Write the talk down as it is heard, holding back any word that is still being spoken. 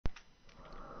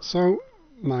So,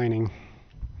 mining.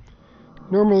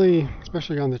 Normally,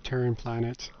 especially on the Terran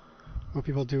planet, what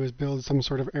people do is build some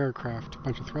sort of aircraft, a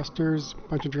bunch of thrusters, a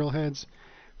bunch of drill heads,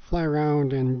 fly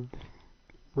around and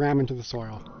ram into the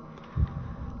soil.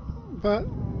 But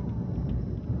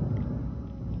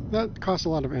that costs a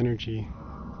lot of energy.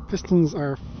 Pistons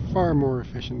are far more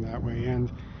efficient that way,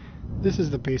 and this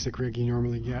is the basic rig you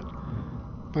normally get.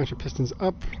 A bunch of pistons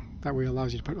up, that way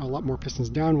allows you to put a lot more pistons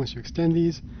down once you extend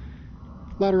these.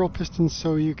 Lateral pistons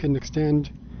so you can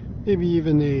extend maybe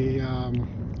even a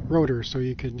rotor so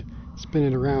you could spin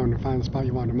it around and find the spot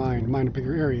you want to mine a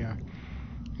bigger area.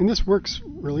 And this works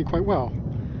really quite well.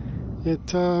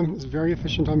 It is very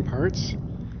efficient on parts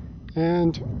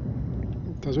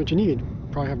and does what you need.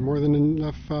 Probably have more than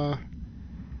enough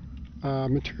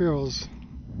materials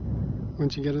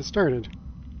once you get it started.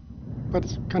 But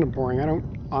it's kind of boring. I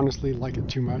don't honestly like it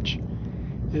too much.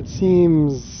 It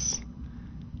seems,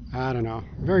 I don't know,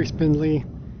 very spindly,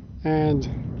 and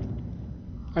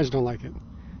I just don't like it.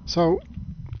 So,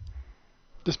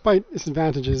 despite its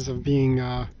advantages of being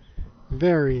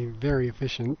very, very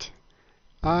efficient,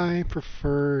 I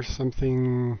prefer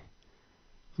something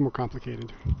more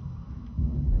complicated.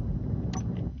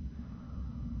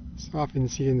 So off you can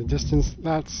see in the distance,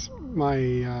 that's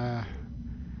my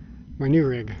my new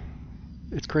rig.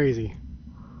 It's crazy.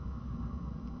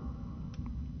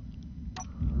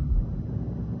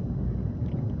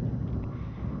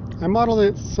 I modeled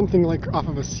it something like off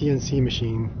of a CNC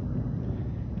machine.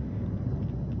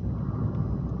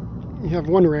 You have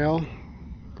one rail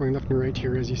going left and right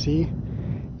here, as you see,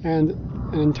 and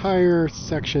an entire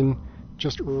section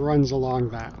just runs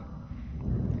along that.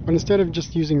 But instead of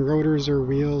just using rotors or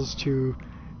wheels to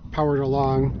power it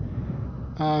along,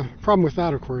 problem with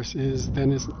that, of course, is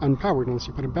then it's unpowered unless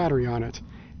you put a battery on it,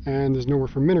 and there's nowhere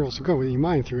for minerals to go when you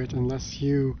mine through it unless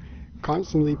you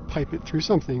constantly pipe it through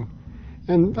something.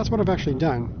 And that's what I've actually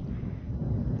done.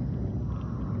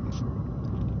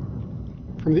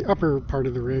 From the upper part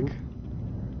of the rig,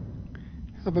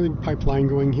 I have a big pipeline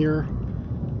going here,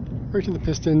 right to the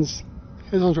pistons,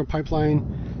 heads onto a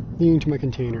pipeline leading to my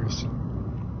containers.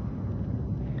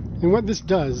 And what this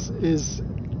does is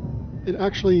it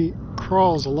actually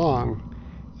crawls along.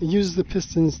 It uses the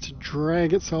pistons to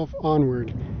drag itself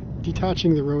onward,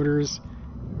 detaching the rotors,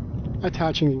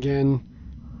 attaching again,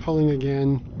 pulling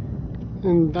again,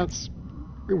 and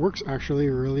it works actually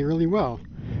really, really well.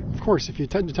 Of course, if you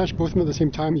detach both of them at the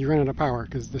same time, you run out of power,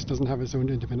 because this doesn't have its own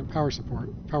independent power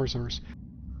source.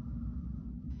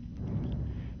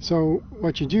 So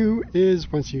what you do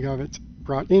is, once you have it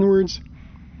brought inwards,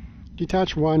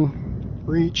 detach one,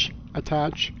 reach,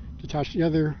 attach, detach the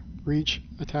other, reach,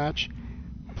 attach,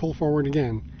 pull forward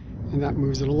again, and that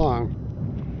moves it along.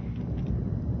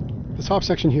 The top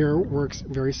section here works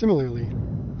very similarly.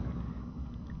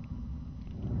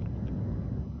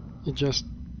 It just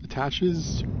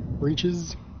attaches,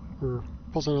 reaches, or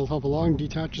pulls itself along,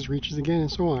 detaches, reaches again,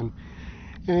 and so on.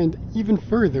 And even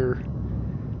further,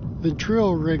 the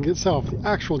drill rig itself, the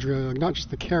actual drill rig, not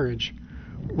just the carriage,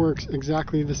 works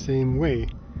exactly the same way.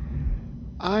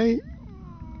 I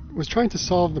was trying to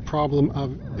solve the problem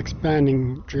of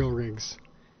expanding drill rigs.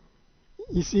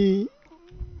 You see,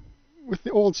 with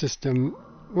the old system,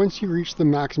 once you reach the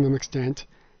maximum extent,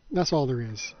 that's all there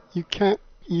is. You can't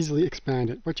easily expand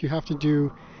it. What you have to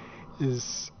do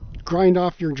is grind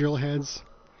off your drill heads,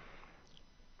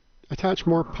 attach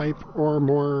more pipe or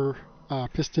more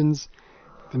pistons,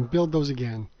 then build those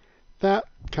again. That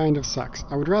kind of sucks.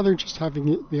 I would rather just having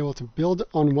it be able to build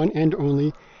on one end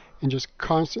only and just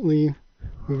constantly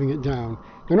moving it down.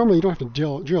 Now normally you don't have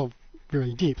to drill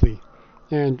very deeply,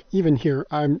 and even here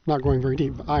I'm not going very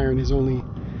deep. The iron is only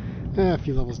a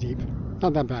few levels deep.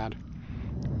 Not that bad.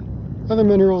 Other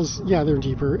minerals, yeah, they're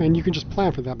deeper, and you can just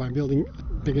plan for that by building a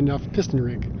big enough piston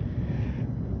rig.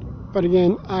 But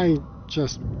again, I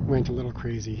just went a little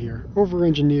crazy here.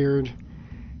 Over-engineered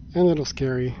and a little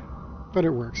scary, but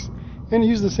it works. And I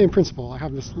use the same principle. I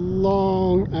have this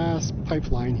long-ass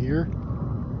pipeline here,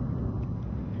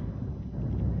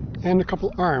 and a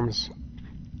couple arms.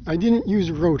 I didn't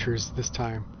use rotors this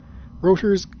time.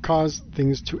 Rotors cause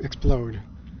things to explode.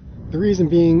 The reason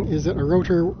being is that a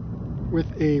rotor with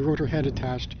a rotor head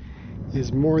attached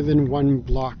is more than one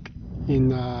block in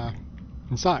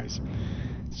size.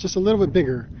 It's just a little bit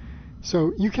bigger.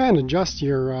 So you can adjust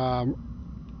your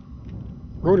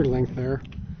rotor length there,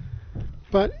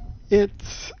 but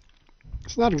it's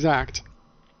not exact.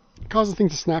 It causes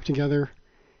things to snap together,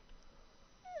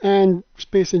 and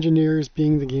Space Engineers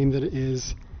being the game that it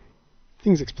is,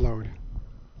 things explode.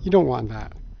 You don't want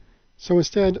that. So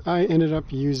instead I ended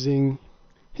up using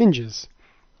hinges.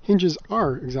 Hinges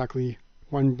are exactly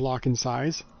one block in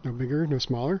size, no bigger, no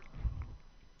smaller.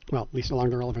 Well, at least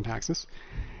along the relevant axis.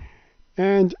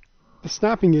 And the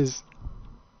snapping is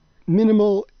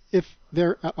minimal, if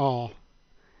there at all.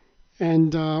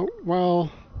 And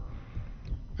while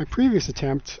my previous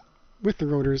attempt with the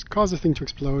rotors caused the thing to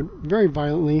explode very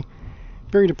violently,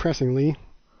 very depressingly,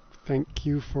 thank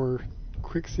you for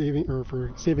quick saving, or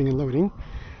for saving and loading,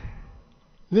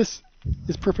 this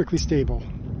is perfectly stable.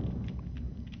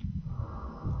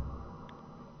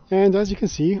 And as you can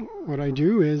see, what I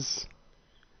do is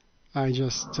I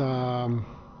just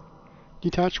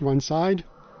detach one side,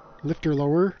 lift or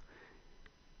lower,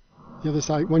 the other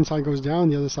side, one side goes down,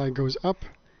 the other side goes up,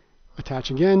 attach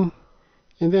again,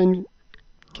 and then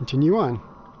continue on.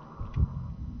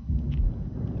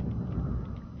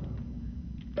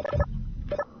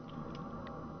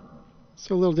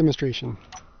 So a little demonstration.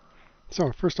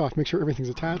 So first off, make sure everything's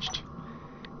attached.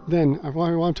 Then I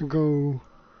want to go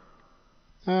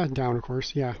down, of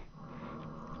course, yeah.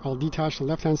 I'll detach the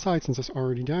left-hand side since it's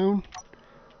already down.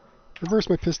 Reverse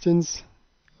my pistons,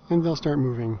 and they'll start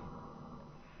moving.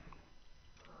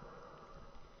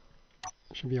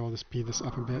 I should be able to speed this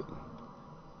up a bit.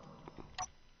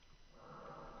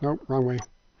 Nope, wrong way.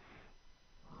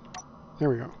 There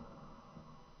we go.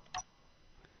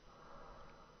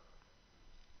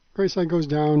 Right side goes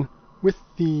down with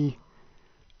the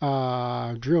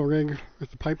drill rig,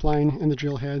 with the pipeline and the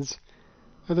drill heads.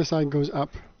 Other side goes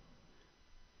up.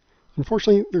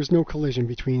 Unfortunately, there's no collision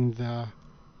between the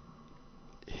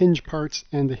hinge parts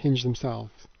and the hinge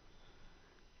themselves.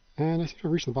 And I seem to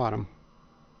have reached the bottom.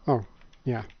 Oh,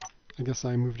 yeah. I guess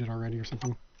I moved it already or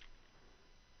something.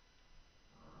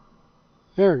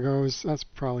 There it goes. That's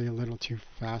probably a little too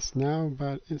fast now,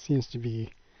 but it seems to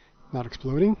be not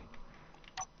exploding.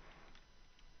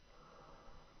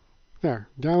 There,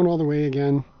 down all the way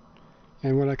again.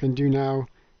 And what I can do now,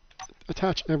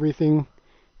 attach everything,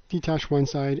 detach one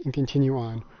side, and continue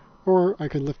on. Or I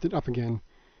could lift it up again.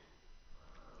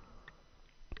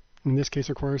 In this case,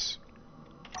 of course,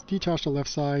 detach the left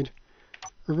side,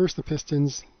 reverse the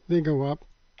pistons, they go up.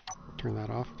 Turn that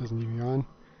off, doesn't need to be on.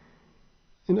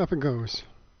 And up it goes.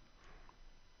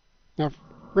 Now,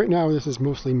 right now this is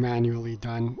mostly manually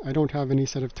done. I don't have any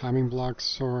set of timing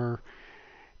blocks or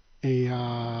a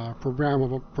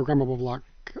programmable block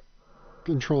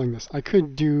controlling this. I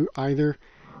could do either.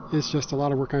 It's just a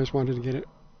lot of work. I just wanted to get it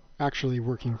actually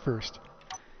working first.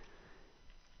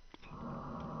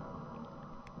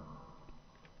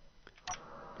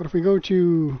 But if we go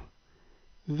to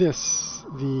this,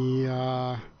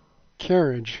 the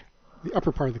carriage, the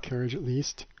upper part of the carriage at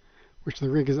least, which the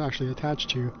rig is actually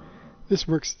attached to, this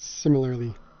works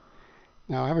similarly.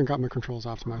 Now I haven't got my controls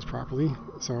optimized properly,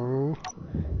 so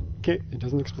okay, it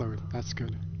doesn't explode. That's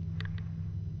good.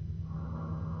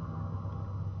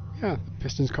 Yeah, the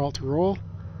pistons call it to roll,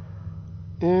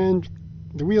 and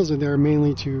the wheels are there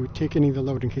mainly to take any of the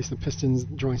load in case the pistons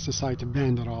joints decide to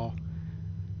bend at all.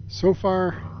 So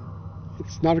far,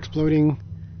 it's not exploding,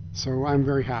 so I'm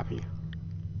very happy.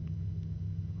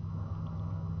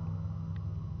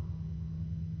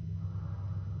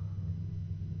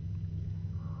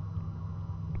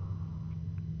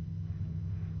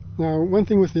 Now, one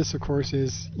thing with this, of course,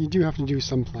 is you do have to do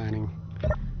some planning.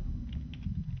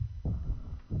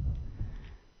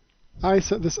 I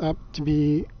set this up to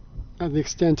be at the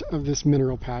extent of this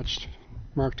mineral patch,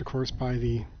 marked, of course, by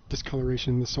the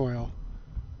discoloration in the soil.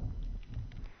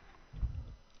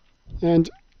 And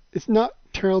it's not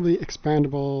terribly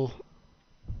expandable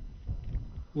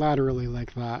laterally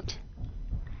like that.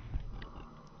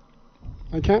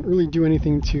 I can't really do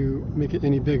anything to make it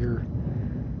any bigger,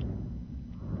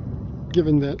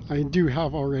 given that I do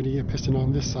have already a piston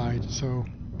on this side, so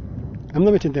I'm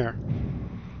limited there.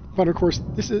 But of course,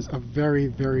 this is a very,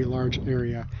 very large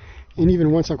area, and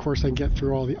even once, of course, I get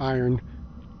through all the iron,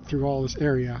 through all this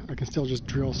area, I can still just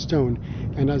drill stone,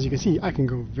 and as you can see, I can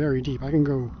go very deep. I can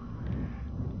go,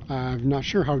 I'm not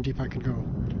sure how deep I could go.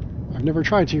 I've never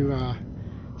tried to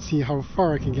see how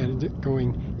far I can get it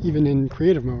going, even in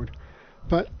creative mode.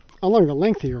 But along the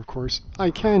length here, of course,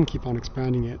 I can keep on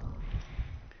expanding it.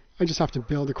 I just have to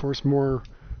build, of course, more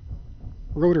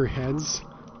rotor heads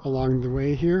along the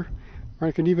way here, or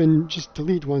I could even just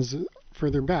delete ones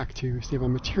further back to save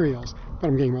on materials. But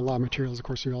I'm getting a lot of materials, of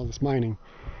course, through all this mining.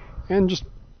 And just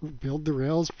build the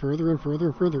rails further and further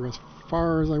and further as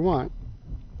far as I want.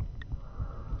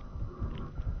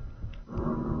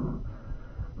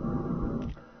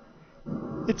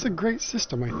 It's a great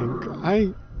system, I think.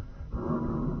 I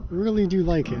really do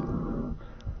like it.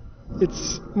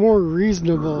 It's more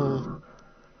reasonable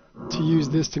to use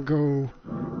this to go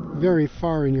very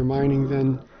far in your mining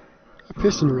than a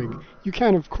piston rig, you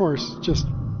can, of course, just...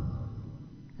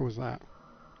 What was that?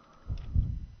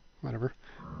 Whatever.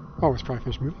 Oh, it's probably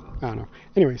finished moving? I don't know.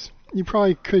 Anyways, you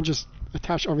probably could just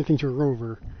attach everything to a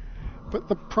rover. But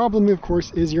the problem, of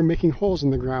course, is you're making holes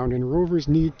in the ground, and rovers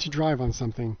need to drive on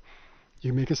something.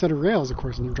 You make a set of rails, of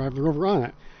course, and you drive the rover on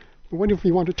it. But what if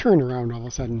you want to turn around all of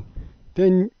a sudden?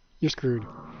 Then you're screwed.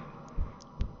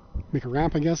 Make a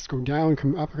ramp, I guess, go down,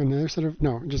 come up, and another set of...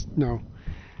 No, just no.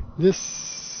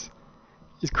 This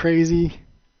is crazy,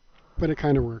 but it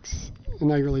kind of works,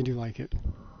 and I really do like it.